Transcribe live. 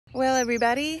Well,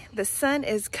 everybody, the sun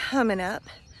is coming up.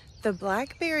 The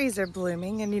blackberries are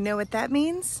blooming, and you know what that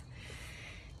means?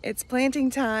 It's planting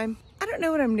time. I don't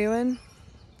know what I'm doing,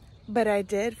 but I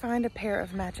did find a pair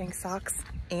of matching socks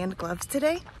and gloves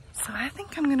today. So I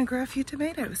think I'm gonna grow a few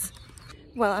tomatoes.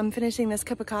 While I'm finishing this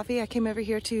cup of coffee, I came over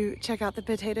here to check out the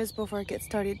potatoes before I get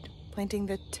started planting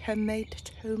the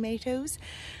tomatoes.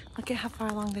 Look at how far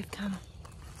along they've come.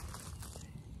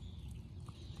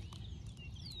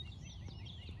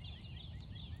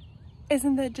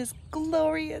 Isn't that just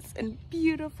glorious and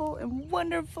beautiful and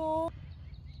wonderful?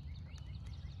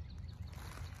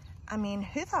 I mean,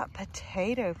 who thought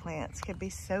potato plants could be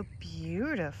so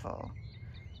beautiful?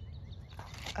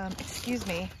 Excuse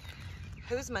me,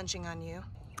 who's munching on you?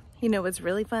 You know what's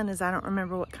really fun is I don't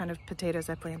remember what kind of potatoes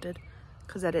I planted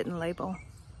because I didn't label.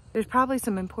 There's probably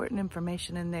some important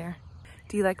information in there.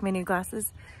 Do you like my new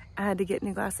glasses? I had to get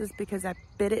new glasses because I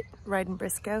bit it right in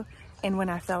Briscoe, and when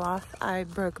I fell off, I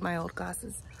broke my old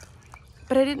glasses.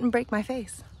 But I didn't break my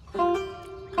face.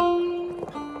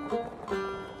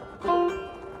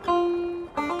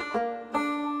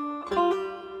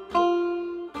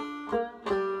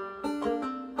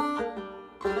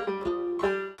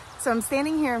 So I'm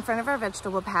standing here in front of our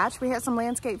vegetable patch. We have some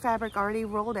landscape fabric already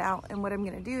rolled out, and what I'm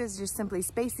gonna do is just simply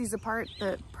space these apart,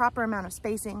 the proper amount of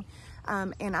spacing.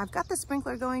 And I've got the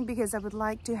sprinkler going because I would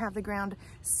like to have the ground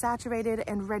saturated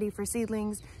and ready for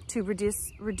seedlings to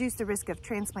reduce the risk of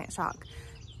transplant shock.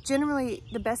 Generally,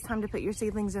 the best time to put your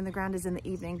seedlings in the ground is in the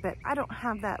evening, but I don't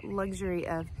have that luxury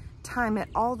of time at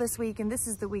all this week, and this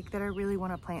is the week that I really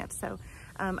want to plant. So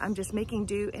I'm just making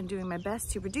do and doing my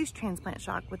best to reduce transplant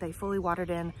shock with a fully watered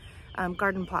in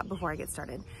garden plot before I get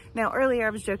started. Now, earlier I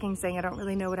was joking saying I don't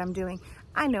really know what I'm doing.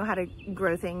 I know how to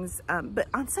grow things, but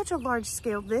on such a large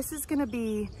scale, this is gonna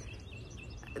be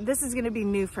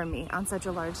new for me on such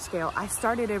a large scale. I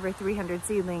started over 300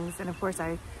 seedlings, and of course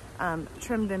I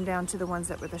trimmed them down to the ones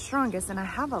that were the strongest, and I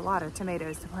have a lot of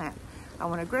tomatoes to plant. I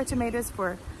want to grow tomatoes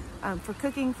for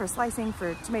cooking, for slicing,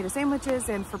 for tomato sandwiches,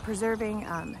 and for preserving,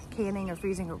 canning or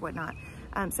freezing or whatnot.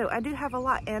 So I do have a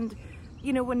lot, and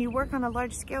you know, when you work on a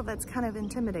large scale, that's kind of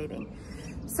intimidating.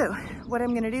 So what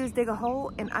I'm gonna do is dig a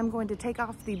hole, and I'm going to take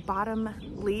off the bottom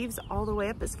leaves all the way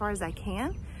up as far as I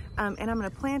can, and I'm gonna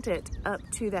plant it up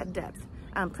to that depth.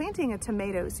 Planting a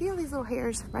tomato, see all these little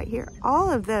hairs right here?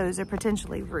 All of those are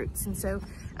potentially roots, and so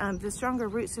the stronger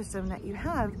root system that you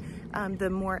have, the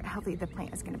more healthy the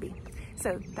plant is gonna be.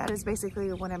 So that is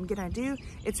basically what I'm gonna do.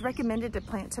 It's recommended to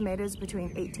plant tomatoes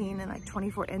between 18 and like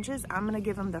 24 inches. I'm gonna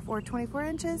give them the 24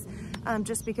 inches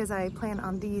just because I plan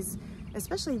on these,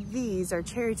 especially these are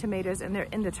cherry tomatoes, and they're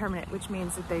indeterminate, which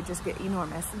means that they just get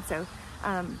enormous. And so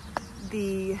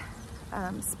the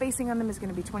spacing on them is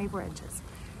gonna be 24 inches.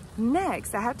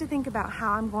 Next, I have to think about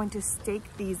how I'm going to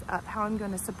stake these up, how I'm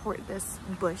going to support this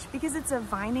bush, because it's a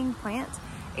vining plant,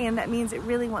 and that means it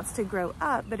really wants to grow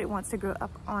up, but it wants to grow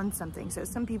up on something. So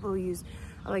some people use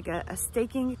like a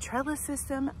staking trellis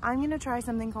system. I'm going to try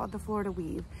something called the Florida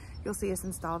weave. You'll see us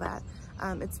install that.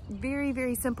 It's very,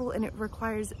 very simple, and it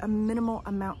requires a minimal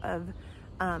amount of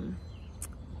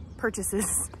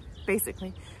purchases,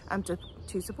 basically,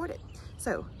 to support it.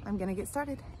 So I'm going to get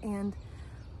started, and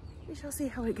we shall see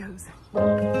how it goes.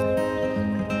 That's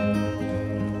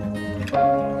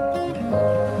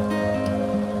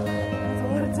a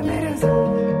lot of tomatoes.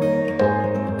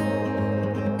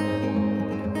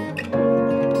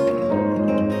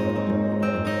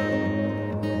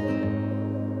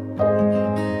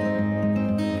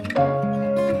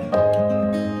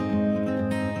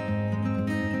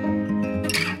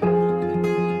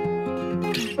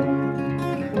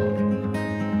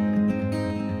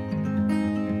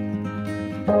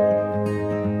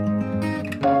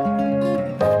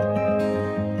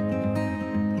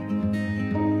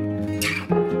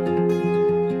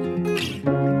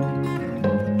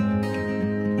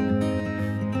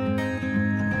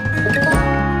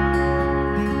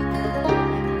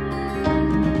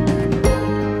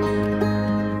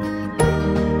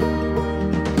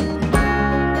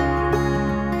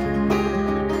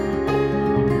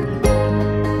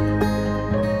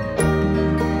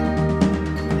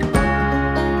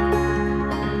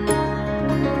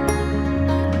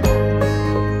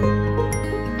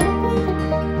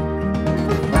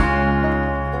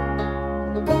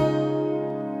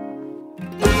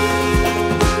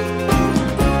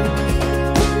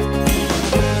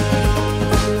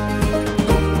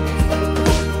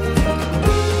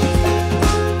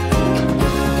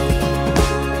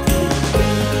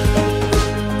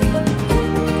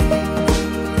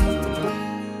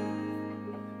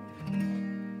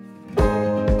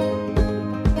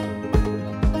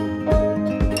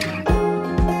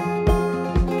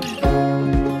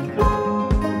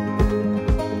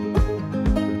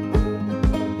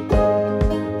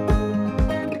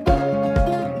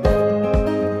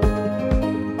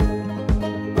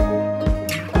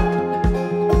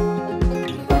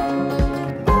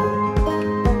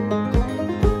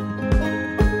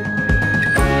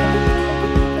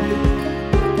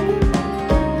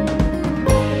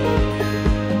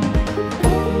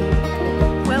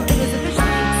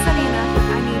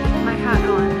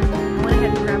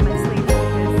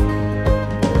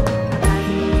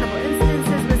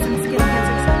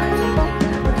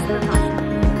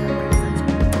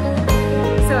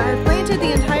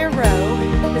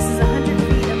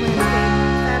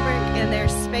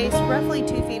 spaced roughly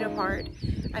 2 feet apart.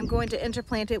 I'm going to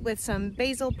interplant it with some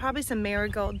basil, probably some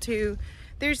marigold too.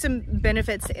 There's some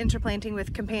benefits to interplanting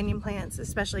with companion plants,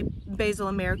 especially basil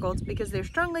and marigolds, because they're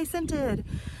strongly scented.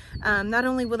 Not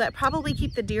only will that probably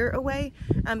keep the deer away,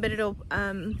 but it'll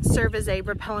serve as a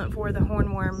repellent for the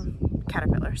hornworm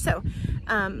caterpillar. So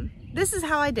this is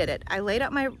how I did it. I laid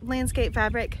out my landscape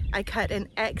fabric, I cut an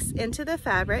X into the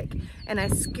fabric, and I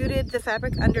scooted the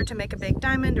fabric under to make a big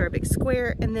diamond or a big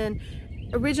square, and then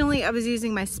originally I was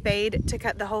using my spade to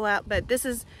cut the hole out, but this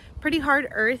is pretty hard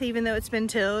earth even though it's been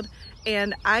tilled,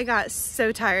 and I got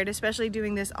so tired, especially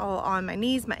doing this all on my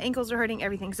knees. My ankles are hurting,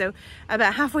 everything. So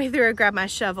about halfway through I grabbed my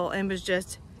shovel and was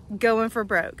just going for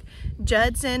broke.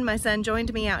 Judson, my son,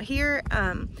 joined me out here.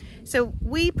 So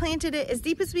we planted it as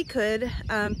deep as we could,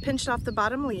 pinched off the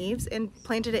bottom leaves and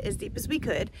planted it as deep as we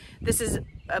could. This is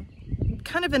a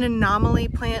kind of an anomaly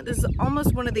plant. This is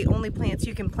almost one of the only plants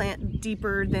you can plant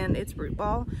deeper than its root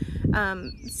ball,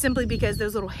 simply because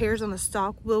those little hairs on the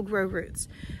stalk will grow roots.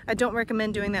 I don't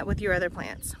recommend doing that with your other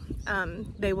plants.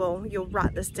 You'll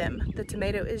rot the stem. The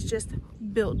tomato is just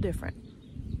built different.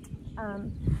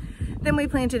 Then we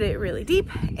planted it really deep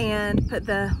and put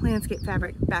the landscape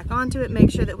fabric back onto it.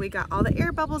 Make sure that we got all the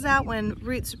air bubbles out. When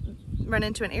roots run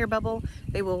into an air bubble,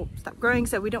 they will stop growing,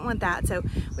 so we don't want that. So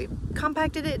we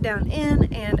compacted it down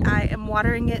in, and I am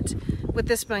watering it with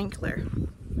the sprinkler.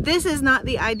 This is not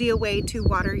the ideal way to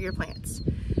water your plants.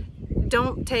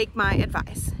 Don't take my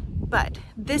advice, but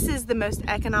this is the most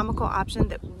economical option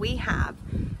that we have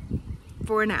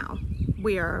for now.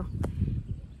 We are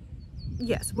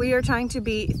trying to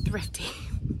be thrifty.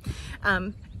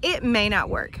 It may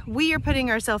not work. We are putting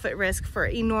ourselves at risk for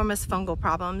enormous fungal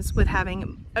problems with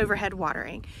having overhead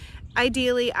watering.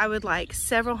 Ideally, I would like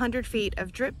several hundred feet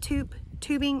of drip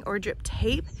tubing or drip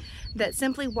tape that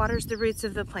simply waters the roots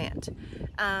of the plant.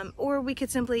 Or we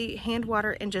could simply hand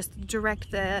water and just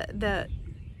direct the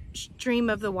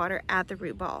stream of the water at the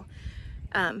root ball.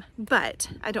 But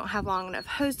I don't have long enough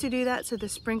hose to do that, so the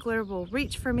sprinkler will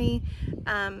reach for me.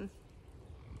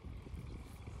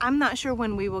 I'm not sure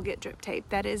when we will get drip tape.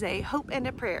 That is a hope and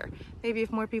a prayer. Maybe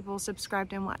if more people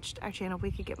subscribed and watched our channel, we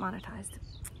could get monetized.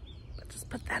 But just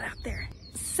put that out there.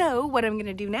 So what I'm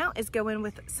gonna do now is go in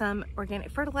with some organic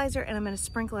fertilizer, and I'm gonna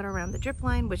sprinkle it around the drip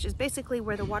line, which is basically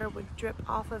where the water would drip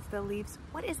off of the leaves.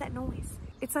 What is that noise?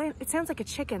 It sounds like a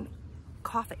chicken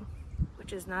coughing,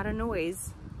 which is not a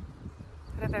noise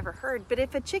that I've ever heard. But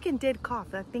if a chicken did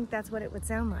cough, I think that's what it would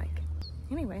sound like.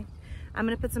 Anyway, I'm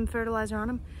gonna put some fertilizer on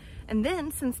them. And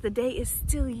then, since the day is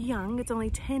still young, it's only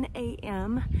 10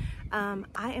 a.m.,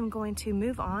 I am going to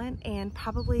move on and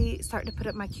probably start to put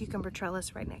up my cucumber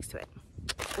trellis right next to it.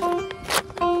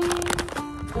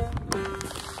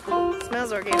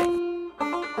 Smells organic.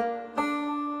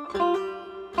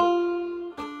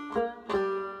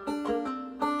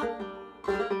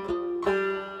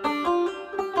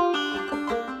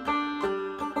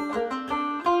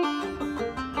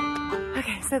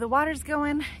 So the water's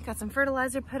going, got some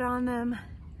fertilizer put on them.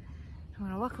 I'm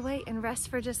gonna walk away and rest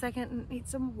for just a second and eat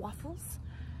some waffles.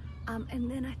 And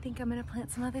then I think I'm gonna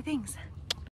plant some other things.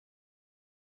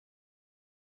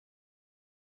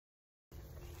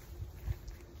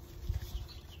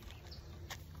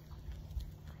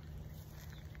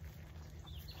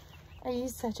 Are you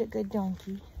such a good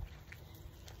donkey?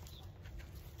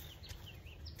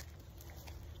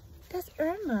 That's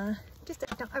Irma, just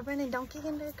a running donkey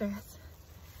in the grass.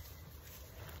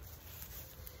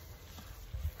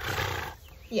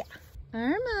 Yeah.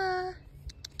 Irma.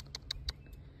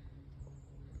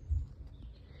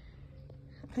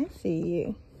 I see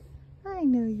you. I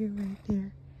know you're right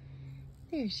there.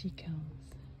 There she comes.